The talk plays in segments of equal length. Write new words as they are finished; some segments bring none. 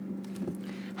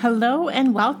Hello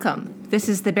and welcome. This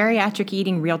is the Bariatric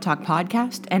Eating Real Talk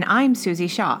podcast, and I'm Susie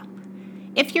Shaw.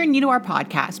 If you're new to our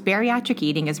podcast, Bariatric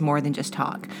Eating is more than just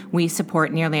talk. We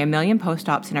support nearly 1 million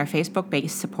post-ops in our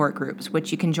Facebook-based support groups,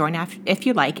 which you can join if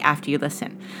you like after you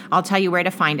listen. I'll tell you where to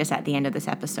find us at the end of this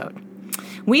episode.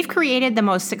 We've created the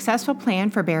most successful plan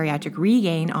for bariatric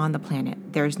regain on the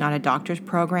planet. There's not a doctor's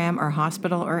program or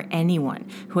hospital or anyone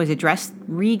who has addressed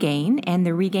regain and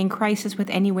the regain crisis with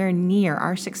anywhere near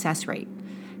our success rate.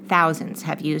 Thousands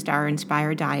have used our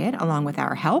Inspire diet along with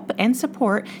our help and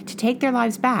support to take their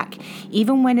lives back,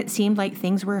 even when it seemed like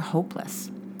things were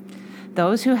hopeless.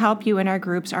 Those who help you in our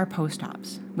groups are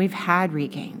post-ops. We've had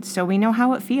regain, so we know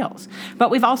how it feels.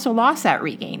 But we've also lost that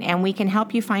regain, and we can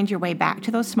help you find your way back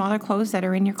to those smaller clothes that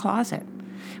are in your closet.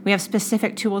 We have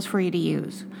specific tools for you to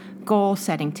use.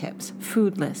 Goal-setting tips,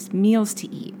 food lists, meals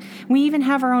to eat. We even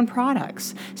have our own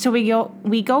products. So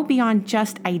we go beyond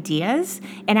just ideas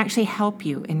and actually help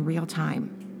you in real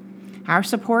time. Our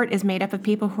support is made up of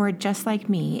people who are just like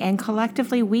me, and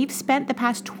collectively we've spent the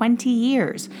past 20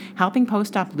 years helping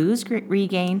post-op lose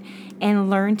regain and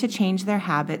learn to change their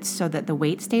habits so that the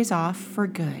weight stays off for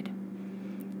good.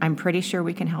 I'm pretty sure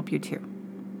we can help you too.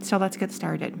 So let's get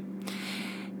started.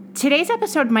 Today's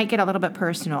episode might get a little bit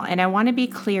personal, and I want to be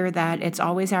clear that it's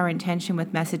always our intention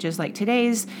with messages like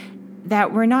today's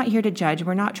that we're not here to judge.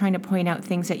 We're not trying to point out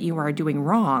things that you are doing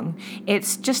wrong.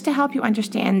 It's just to help you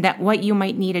understand that what you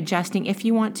might need adjusting if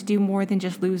you want to do more than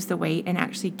just lose the weight and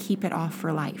actually keep it off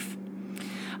for life.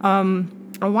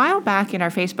 A while back in our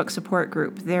Facebook support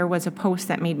group, there was a post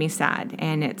that made me sad,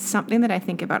 and it's something that I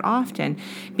think about often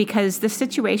because the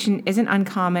situation isn't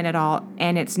uncommon at all,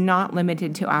 and it's not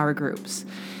limited to our groups.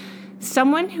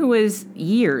 Someone who was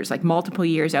multiple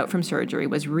years out from surgery,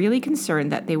 was really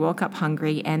concerned that they woke up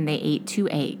hungry and they ate 2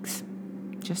 eggs.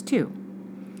 Just 2.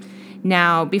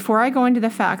 Now, before I go into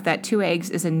the fact that 2 eggs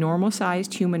is a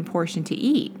normal-sized human portion to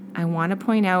eat, I want to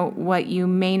point out what you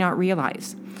may not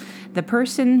realize. The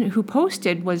person who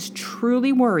posted was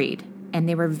truly worried, and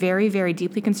they were very, very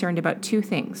deeply concerned about 2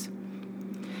 things.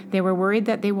 They were worried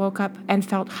that they woke up and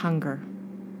felt hunger.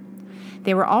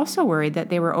 They were also worried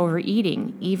that they were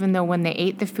overeating, even though when they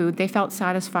ate the food, they felt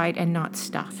satisfied and not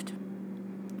stuffed.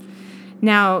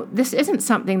 Now, this isn't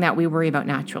something that we worry about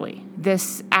naturally.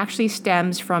 This actually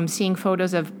stems from seeing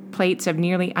photos of plates of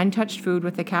nearly untouched food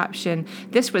with the caption,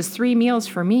 "This was 3 meals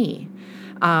for me."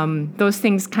 Those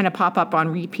things kind of pop up on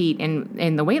repeat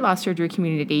in the weight loss surgery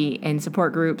community and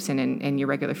support groups and in your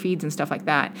regular feeds and stuff like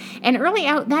that. And early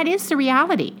out, that is the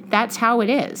reality. That's how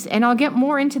it is. And I'll get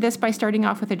more into this by starting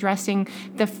off with addressing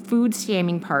the food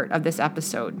shaming part of this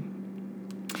episode.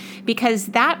 Because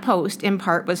that post, in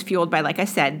part, was fueled by, like I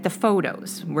said, the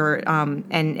photos. And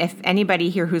if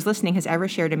anybody here who's listening has ever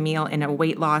shared a meal in a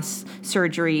weight loss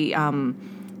surgery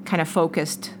kind of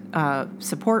focused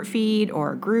support feed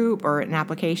or a group or an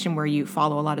application where you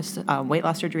follow a lot of weight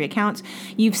loss surgery accounts,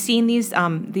 you've seen these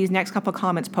next couple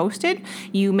comments posted.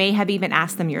 You may have even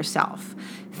asked them yourself.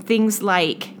 Things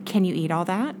like, can you eat all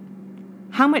that?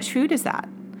 How much food is that?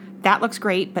 That looks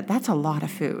great, but that's a lot of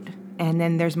food. And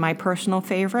then there's my personal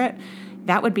favorite.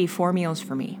 That would be 4 meals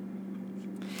for me.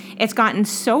 It's gotten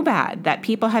so bad that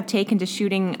people have taken to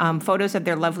shooting photos of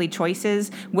their lovely choices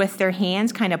with their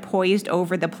hands kind of poised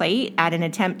over the plate at an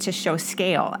attempt to show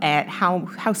scale at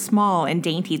how small and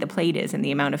dainty the plate is and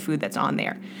the amount of food that's on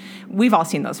there. We've all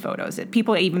seen those photos.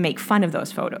 People even make fun of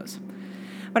those photos.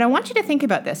 But I want you to think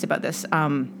about this.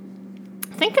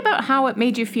 Think about how it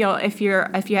made you feel if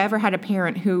you ever had a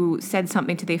parent who said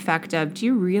something to the effect of, "Do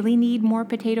you really need more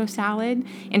potato salad?"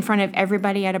 in front of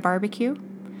everybody at a barbecue?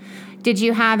 Did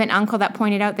you have an uncle that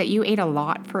pointed out that you ate a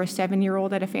lot for a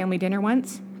 7-year-old at a family dinner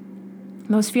once?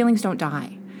 Those feelings don't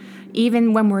die,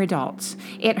 even when we're adults.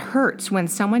 It hurts when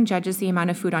someone judges the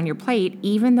amount of food on your plate,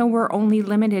 even though we're only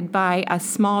limited by a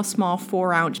small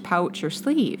 4-ounce pouch or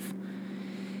sleeve.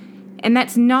 And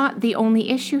that's not the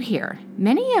only issue here.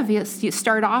 Many of us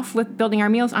start off with building our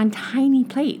meals on tiny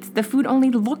plates. The food only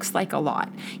looks like a lot.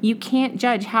 You can't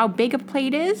judge how big a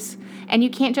plate is, and you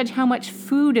can't judge how much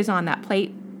food is on that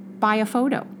plate by a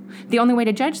photo. The only way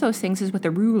to judge those things is with a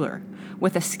ruler,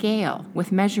 with a scale,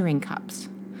 with measuring cups.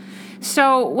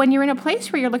 So when you're in a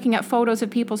place where you're looking at photos of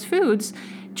people's foods,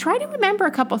 try to remember a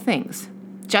couple things.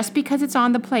 Just because it's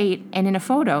on the plate and in a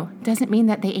photo doesn't mean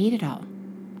that they ate it all.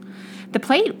 The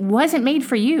plate wasn't made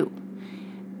for you.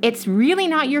 It's really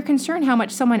not your concern how much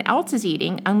someone else is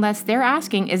eating unless they're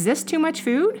asking, is this too much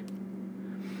food?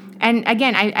 And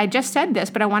again, I just said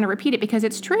this, but I want to repeat it because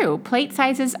it's true. Plate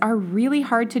sizes are really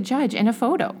hard to judge in a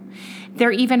photo.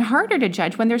 They're even harder to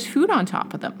judge when there's food on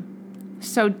top of them.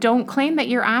 So don't claim that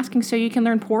you're asking so you can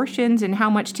learn portions and how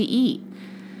much to eat.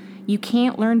 You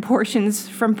can't learn portions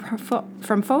from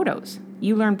photos.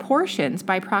 You learn portions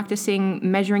by practicing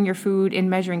measuring your food in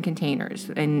measuring containers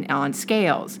and on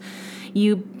scales.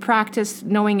 You practice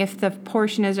knowing if the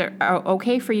portion is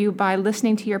okay for you by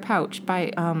listening to your pouch,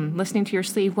 by listening to your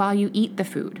sleeve while you eat the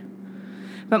food.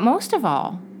 But most of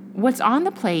all, what's on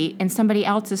the plate in somebody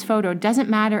else's photo doesn't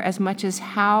matter as much as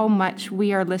how much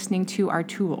we are listening to our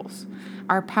tools.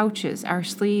 Our pouches, our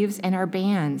sleeves, and our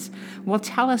bands will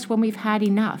tell us when we've had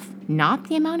enough, not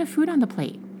the amount of food on the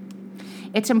plate.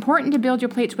 It's important to build your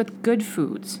plates with good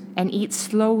foods and eat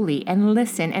slowly and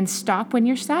listen and stop when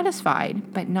you're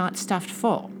satisfied, but not stuffed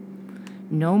full.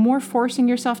 No more forcing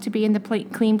yourself to be in the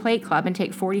clean plate club and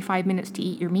take 45 minutes to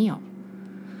eat your meal.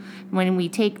 When we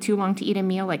take too long to eat a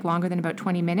meal, like longer than about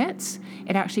 20 minutes,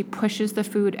 it actually pushes the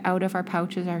food out of our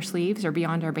pouches, our sleeves, or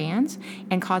beyond our bands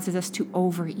and causes us to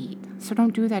overeat. So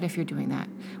don't do that if you're doing that.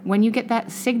 When you get that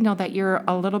signal that you're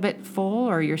a little bit full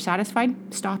or you're satisfied,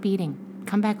 stop eating.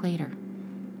 Come back later.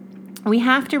 We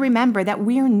have to remember that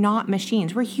we are not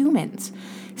machines. We're humans.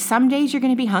 Some days you're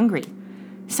going to be hungry.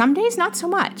 Some days not so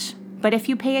much. But if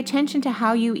you pay attention to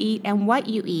how you eat and what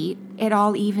you eat, it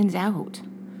all evens out.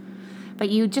 But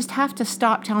you just have to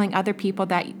stop telling other people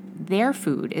that their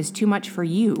food is too much for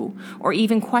you, or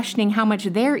even questioning how much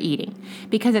they're eating,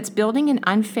 because it's building an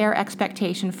unfair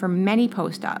expectation for many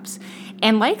post-ops.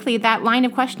 And likely that line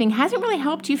of questioning hasn't really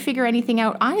helped you figure anything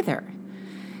out either.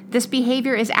 This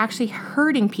behavior is actually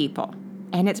hurting people,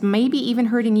 and it's maybe even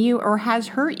hurting you or has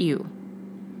hurt you.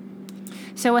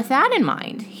 So with that in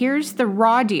mind, here's the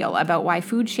raw deal about why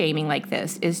food shaming like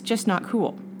this is just not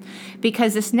cool.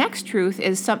 Because this next truth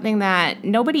is something that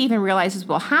nobody even realizes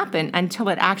will happen until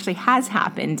it actually has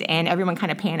happened, and everyone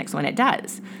kind of panics when it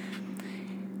does.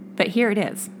 But here it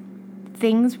is.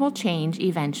 Things will change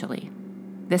eventually.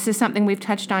 This is something we've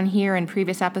touched on here in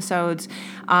previous episodes,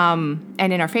 and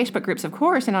in our Facebook groups, of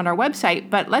course, and on our website.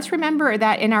 But let's remember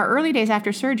that in our early days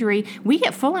after surgery, we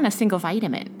get full on a single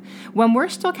vitamin. When we're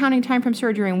still counting time from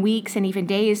surgery in weeks and even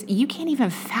days, you can't even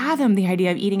fathom the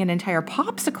idea of eating an entire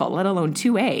popsicle, let alone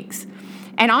 2 eggs.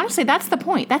 And honestly, that's the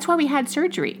point. That's why we had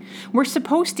surgery. We're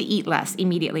supposed to eat less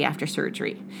immediately after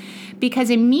surgery.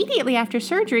 Because immediately after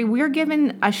surgery, we're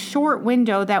given a short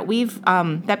window that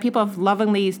that people have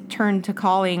lovingly turned to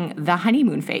calling the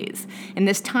honeymoon phase. In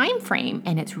this time frame,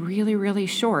 and it's really, really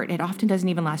short, it often doesn't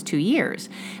even last 2 years,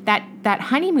 that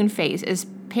honeymoon phase is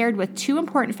paired with 2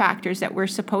 important factors that we're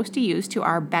supposed to use to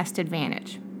our best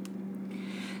advantage.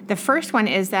 The first one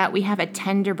is that we have a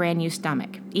tender, brand new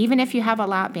stomach. Even if you have a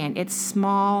lap band, it's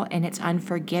small and it's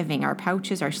unforgiving. Our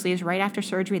pouches, our sleeves right after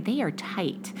surgery, they are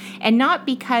tight. And not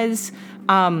because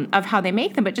of how they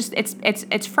make them, but just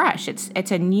it's fresh.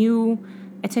 It's a new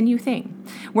thing.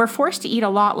 We're forced to eat a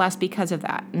lot less because of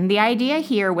that. And the idea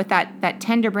here with that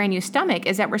tender, brand new stomach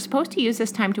is that we're supposed to use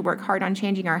this time to work hard on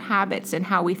changing our habits and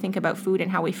how we think about food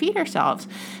and how we feed ourselves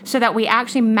so that we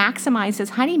actually maximize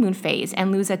this honeymoon phase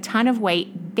and lose a ton of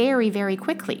weight very, very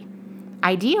quickly.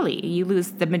 Ideally, you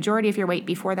lose the majority of your weight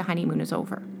before the honeymoon is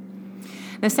over.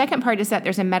 The second part is that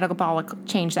there's a metabolic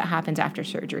change that happens after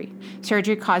surgery.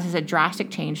 Surgery causes a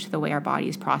drastic change to the way our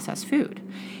bodies process food.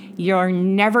 You're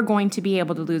never going to be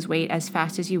able to lose weight as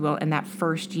fast as you will in that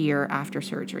first year after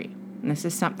surgery. And this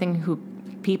is something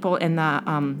people in the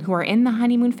who are in the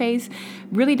honeymoon phase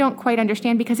really don't quite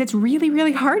understand, because it's really,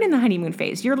 really hard in the honeymoon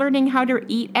phase. You're learning how to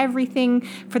eat everything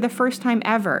for the first time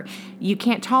ever. You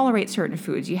can't tolerate certain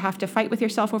foods. You have to fight with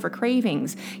yourself over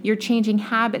cravings. You're changing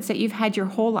habits that you've had your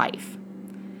whole life.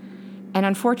 And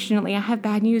unfortunately, I have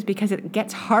bad news, because it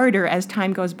gets harder as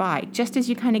time goes by. Just as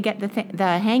you kind of get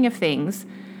the hang of things,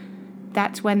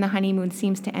 that's when the honeymoon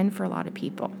seems to end for a lot of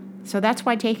people. So that's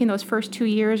why taking those first 2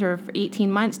 years or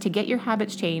 18 months to get your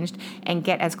habits changed and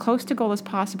get as close to goal as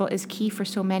possible is key for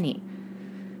so many.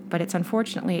 But it's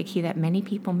unfortunately a key that many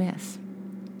people miss.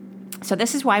 So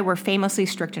this is why we're famously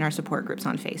strict in our support groups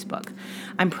on Facebook.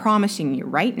 I'm promising you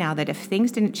right now that if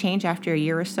things didn't change after a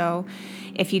year or so,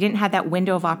 if you didn't have that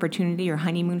window of opportunity or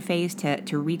honeymoon phase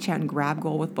to reach out and grab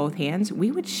goal with both hands,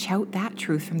 we would shout that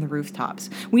truth from the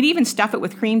rooftops. We'd even stuff it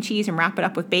with cream cheese and wrap it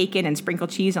up with bacon and sprinkle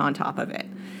cheese on top of it.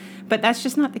 But that's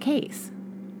just not the case.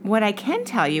 What I can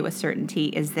tell you with certainty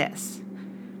is this.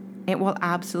 It will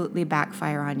absolutely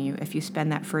backfire on you if you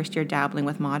spend that first year dabbling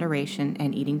with moderation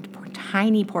and eating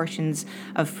tiny portions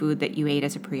of food that you ate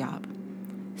as a pre-op.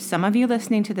 Some of you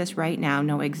listening to this right now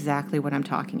know exactly what I'm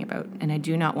talking about, and I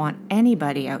do not want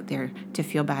anybody out there to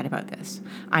feel bad about this.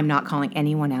 I'm not calling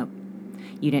anyone out.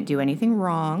 You didn't do anything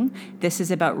wrong. This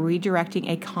is about redirecting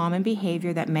a common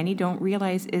behavior that many don't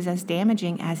realize is as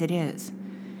damaging as it is.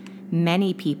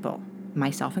 Many people,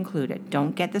 myself included,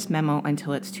 don't get this memo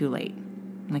until it's too late.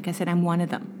 Like I said, I'm one of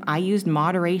them. I used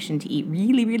moderation to eat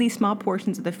really, really small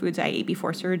portions of the foods I ate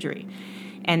before surgery.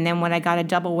 And then when I got a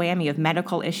double whammy of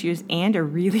medical issues and a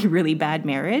really, really bad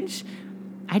marriage,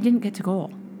 I didn't get to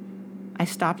goal. I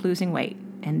stopped losing weight.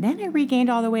 And then I regained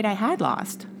all the weight I had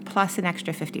lost, plus an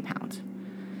extra 50 pounds.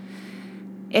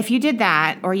 If you did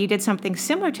that, or you did something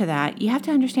similar to that, you have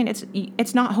to understand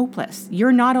it's not hopeless.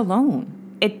 You're not alone.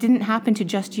 It didn't happen to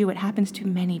just you. It happens to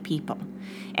many people.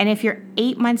 And if you're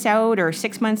 8 months out or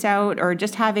 6 months out or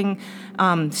just having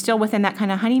still within that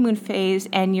kind of honeymoon phase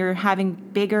and you're having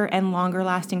bigger and longer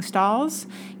lasting stalls,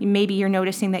 maybe you're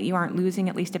noticing that you aren't losing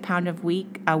at least a pound a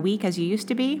week as you used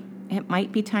to be, it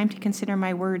might be time to consider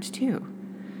my words too.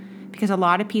 Because a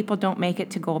lot of people don't make it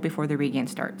to goal before the regain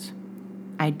starts.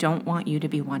 I don't want you to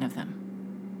be one of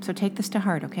them. So take this to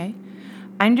heart, okay?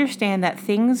 Understand that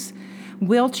things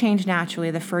will change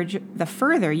naturally the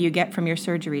further you get from your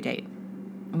surgery date.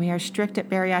 We are strict at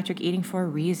bariatric eating for a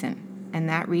reason, and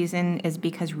that reason is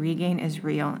because regain is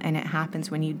real, and it happens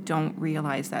when you don't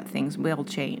realize that things will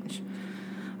change.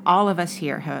 All of us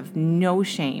here have no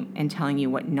shame in telling you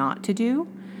what not to do,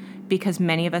 because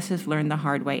many of us have learned the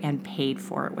hard way and paid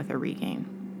for it with a regain.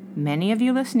 Many of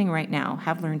you listening right now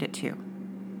have learned it too,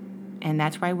 and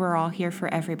that's why we're all here for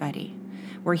everybody.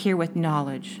 We're here with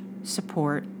knowledge,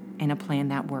 support, and a plan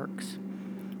that works.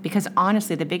 Because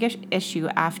honestly, the biggest issue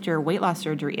after weight loss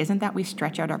surgery isn't that we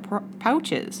stretch out our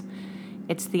pouches.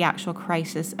 It's the actual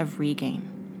crisis of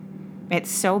regain. It's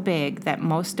so big that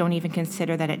most don't even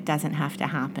consider that it doesn't have to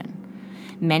happen.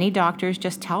 Many doctors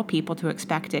just tell people to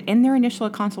expect it in their initial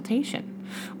consultation,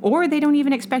 or they don't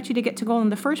even expect you to get to goal in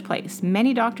the first place.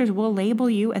 Many doctors will label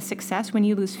you a success when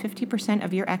you lose 50%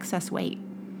 of your excess weight.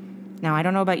 Now, I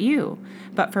don't know about you,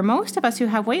 but for most of us who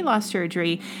have weight loss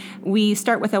surgery, we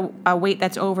start with a weight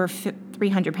that's over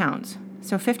 300 pounds.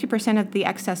 So 50% of the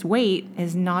excess weight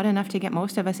is not enough to get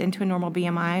most of us into a normal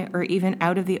BMI or even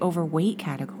out of the overweight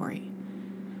category.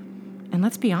 And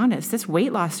let's be honest, this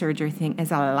weight loss surgery thing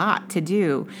is a lot to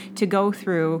do, to go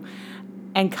through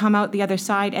and come out the other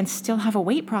side and still have a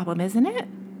weight problem, isn't it?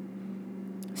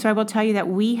 So I will tell you that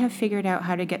we have figured out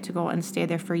how to get to goal and stay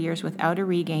there for years without a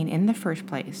regain in the first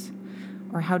place,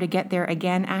 or how to get there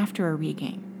again after a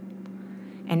regain.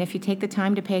 And if you take the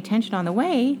time to pay attention on the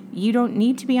way, you don't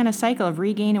need to be on a cycle of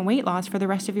regain and weight loss for the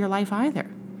rest of your life either.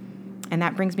 And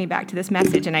that brings me back to this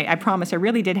message. And I promise I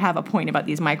really did have a point about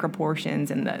these micro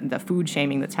portions and the food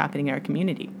shaming that's happening in our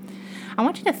community. I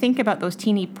want you to think about those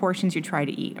teeny portions you try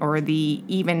to eat, or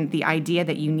even the idea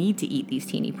that you need to eat these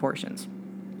teeny portions.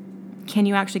 Can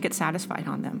you actually get satisfied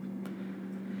on them?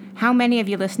 How many of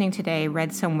you listening today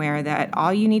read somewhere that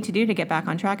all you need to do to get back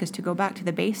on track is to go back to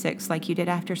the basics like you did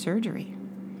after surgery?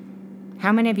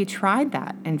 How many of you tried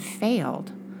that and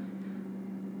failed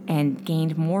and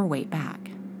gained more weight back?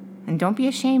 And don't be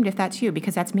ashamed if that's you,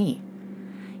 because that's me.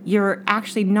 You're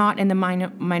actually not in the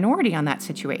minority on that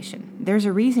situation. There's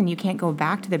a reason you can't go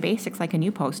back to the basics like a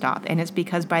new post-op, and it's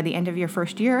because by the end of your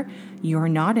first year, you're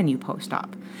not a new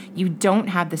post-op. You don't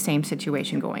have the same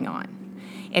situation going on.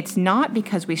 It's not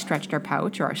because we stretched our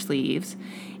pouch or our sleeves.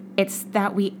 It's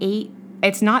not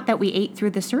that we ate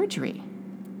through the surgery.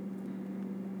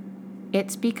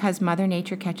 It's because Mother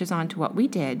Nature catches on to what we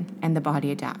did and the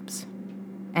body adapts.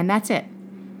 And that's it.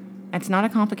 It's not a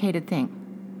complicated thing.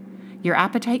 Your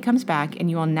appetite comes back and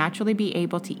you will naturally be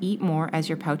able to eat more as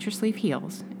your pouch or sleeve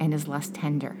heals and is less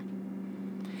tender.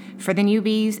 For the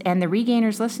newbies and the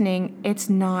regainers listening, it's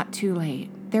not too late.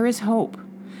 There is hope.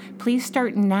 Please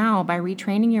start now by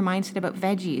retraining your mindset about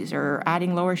veggies or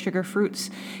adding lower sugar fruits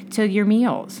to your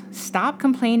meals. Stop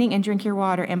complaining and drink your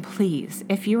water. And please,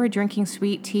 if you are drinking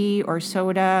sweet tea or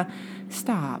soda,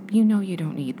 stop. You know you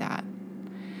don't need that.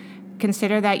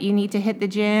 Consider that you need to hit the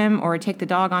gym or take the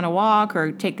dog on a walk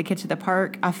or take the kids to the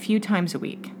park a few times a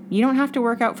week. You don't have to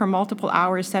work out for multiple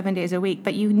hours, 7 days a week,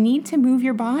 but you need to move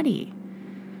your body.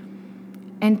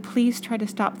 And please try to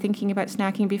stop thinking about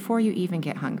snacking before you even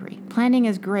get hungry. Planning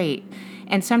is great,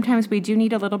 and sometimes we do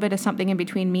need a little bit of something in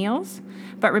between meals,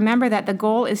 but remember that the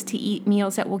goal is to eat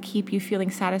meals that will keep you feeling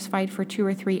satisfied for 2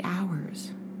 or 3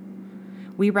 hours.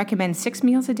 We recommend 6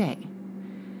 meals a day.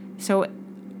 So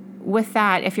with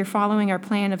that, if you're following our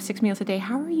plan of 6 meals a day,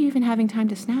 how are you even having time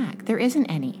to snack? There isn't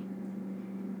any.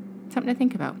 Something to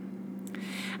think about.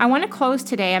 I want to close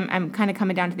today. I'm kind of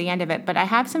coming down to the end of it, but I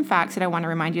have some facts that I want to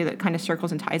remind you that kind of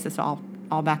circles and ties this all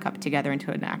back up together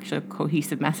into an actual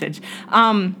cohesive message.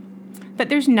 But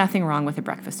there's nothing wrong with a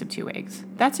breakfast of 2 eggs.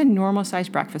 That's a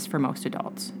normal-sized breakfast for most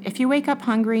adults. If you wake up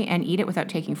hungry and eat it without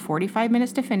taking 45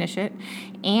 minutes to finish it,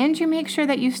 and you make sure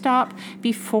that you stop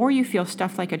before you feel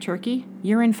stuffed like a turkey,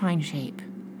 you're in fine shape.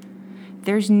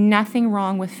 There's nothing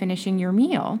wrong with finishing your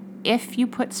meal if you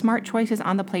put smart choices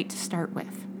on the plate to start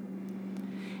with.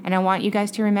 And I want you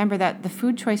guys to remember that the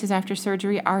food choices after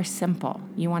surgery are simple.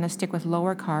 You want to stick with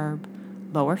lower carb,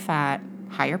 lower fat,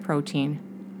 higher protein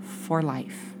for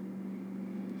life.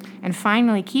 And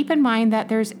finally, keep in mind that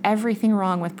there's everything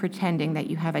wrong with pretending that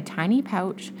you have a tiny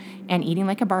pouch and eating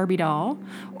like a Barbie doll,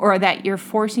 or that you're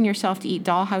forcing yourself to eat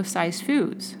dollhouse-sized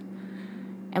foods.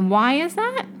 And why is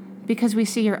that? Because we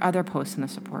see your other posts in the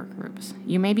support groups.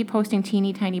 You may be posting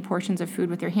teeny tiny portions of food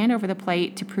with your hand over the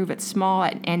plate to prove it's small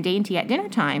and dainty at dinner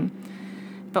time,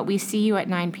 but we see you at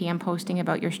 9 p.m. posting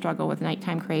about your struggle with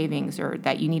nighttime cravings or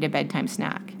that you need a bedtime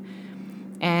snack.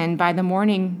 And by the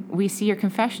morning, we see your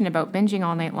confession about binging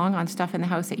all night long on stuff in the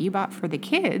house that you bought for the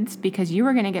kids because you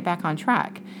were going to get back on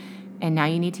track. And now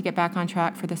you need to get back on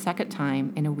track for the second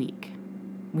time in a week.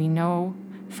 We know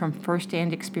from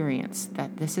first-hand experience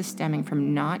that this is stemming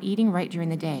from not eating right during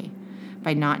the day,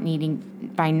 by not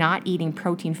eating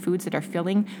protein foods that are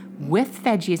filling with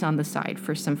veggies on the side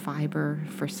for some fiber,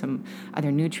 for some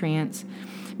other nutrients,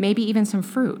 maybe even some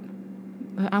fruit.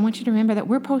 But I want you to remember that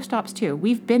we're post-ops too.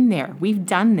 We've been there. We've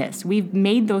done this. We've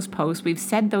made those posts. We've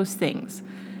said those things.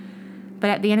 But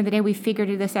at the end of the day, we figured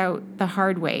this out the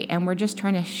hard way, and we're just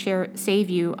trying to save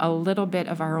you a little bit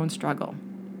of our own struggle.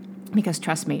 Because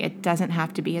trust me, it doesn't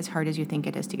have to be as hard as you think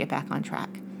it is to get back on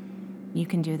track. You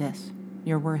can do this.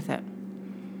 You're worth it.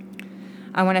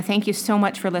 I want to thank you so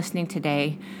much for listening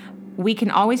today. We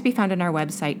can always be found on our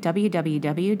website,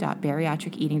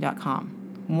 www.bariatriceating.com.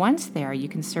 Once there, you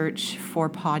can search for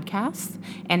podcasts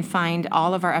and find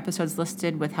all of our episodes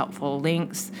listed with helpful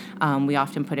links. We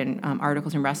often put in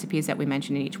articles and recipes that we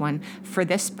mention in each one. For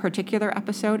this particular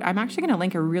episode, I'm actually going to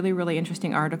link a really, really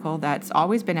interesting article that's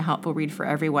always been a helpful read for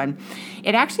everyone.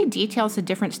 It actually details the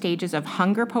different stages of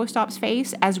hunger post-ops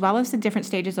face, as well as the different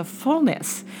stages of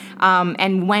fullness,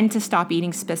 and when to stop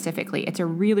eating specifically. It's a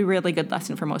really, really good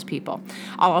lesson for most people.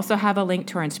 I'll also have a link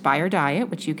to our Inspire diet,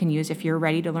 which you can use if you're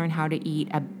ready to learn how to eat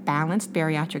a balanced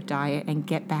bariatric diet and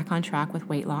get back on track with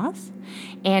weight loss.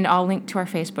 And I'll link to our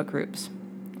Facebook groups.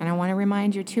 And I want to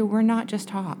remind you too, we're not just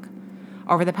talk.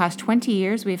 Over the past 20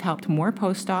 years, we've helped more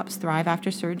post-ops thrive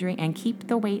after surgery and keep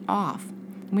the weight off.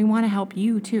 And we want to help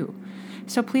you too.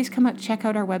 So please come up, check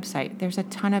out our website. There's a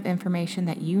ton of information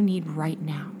that you need right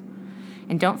now.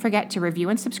 And don't forget to review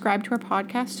and subscribe to our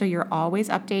podcast so you're always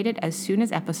updated as soon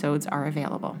as episodes are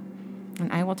available.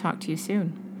 And I will talk to you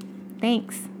soon.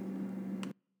 Thanks.